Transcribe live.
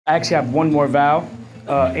I actually have one more vow.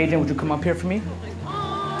 Adrian, would you come up here for me?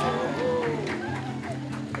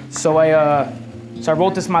 So I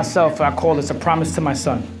wrote this myself. I call this a promise to my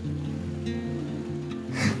son.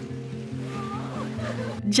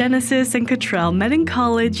 Genesis and Katrel met in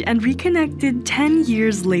college and reconnected 10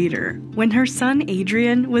 years later when her son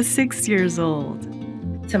Adrian was 6 years old.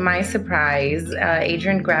 To my surprise,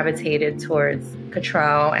 Adrian gravitated towards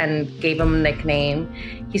Katrel and gave him a nickname.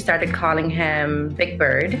 He started calling him Big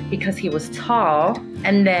Bird because he was tall.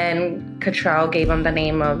 And then Katrel gave him the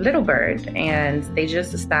name of Little Bird. And they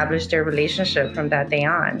just established their relationship from that day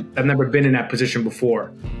on. I've never been in that position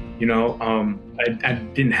before. You know, I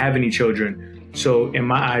didn't have any children. So in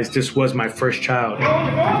my eyes, this was my first child.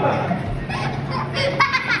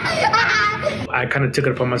 I kind of took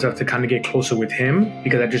it upon myself to kind of get closer with him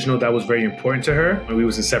because I just know that was very important to her. We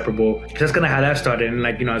was inseparable. That's kind of how that started. And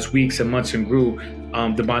like, you know, as weeks and months and grew,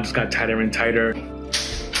 the bond just got tighter and tighter.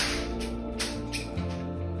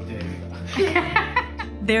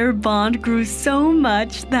 Their bond grew so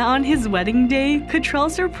much that on his wedding day, Katrel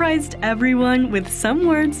surprised everyone with some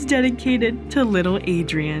words dedicated to little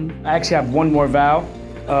Adrian. I actually have one more vow.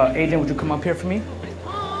 Adrian, would you come up here for me?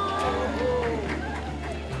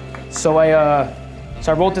 So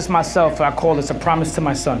I wrote this myself. I call this a promise to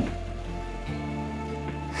my son.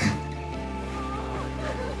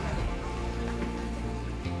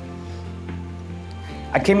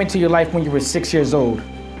 I came into your life when you were 6 years old,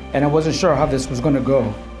 and I wasn't sure how this was gonna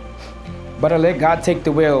go. But I let God take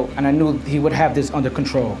the wheel, and I knew He would have this under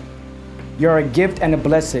control. You're a gift and a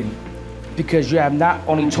blessing because you have not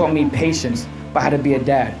only taught me patience, but how to be a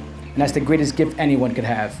dad. And that's the greatest gift anyone could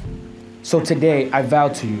have. So today, I vow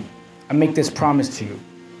to you, I make this promise to you,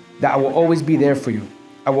 that I will always be there for you.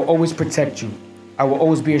 I will always protect you. I will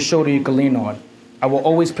always be a shoulder you can lean on. I will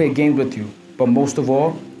always play games with you. But most of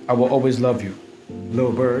all, I will always love you.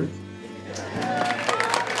 Little Bird.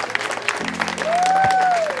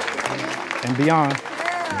 And beyond.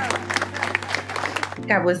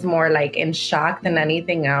 I was more like in shock than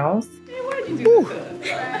anything else. Why did you do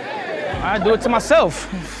that? I do it to myself.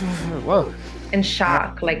 Whoa. In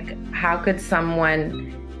shock, like how could someone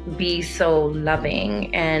be so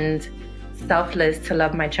loving and selfless to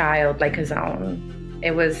love my child like his own?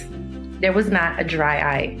 There was not a dry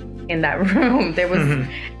eye in that room. There was,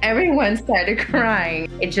 everyone started crying.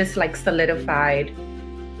 It just like solidified,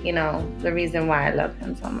 you know, the reason why I love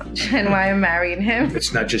him so much and why I married him.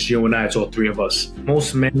 It's not just you and I, it's all three of us.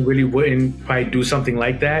 Most men really wouldn't probably do something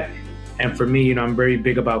like that. And for me, you know, I'm very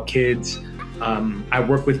big about kids. I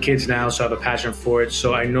work with kids now, so I have a passion for it.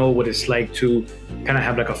 So I know what it's like to kind of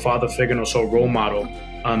have like a father figure and also a role model,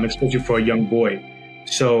 especially for a young boy.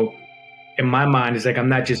 So in my mind, it's like I'm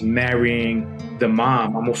not just marrying the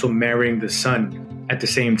mom, I'm also marrying the son at the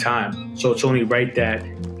same time. So it's only right that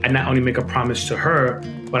I not only make a promise to her,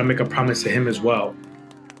 but I make a promise to him as well.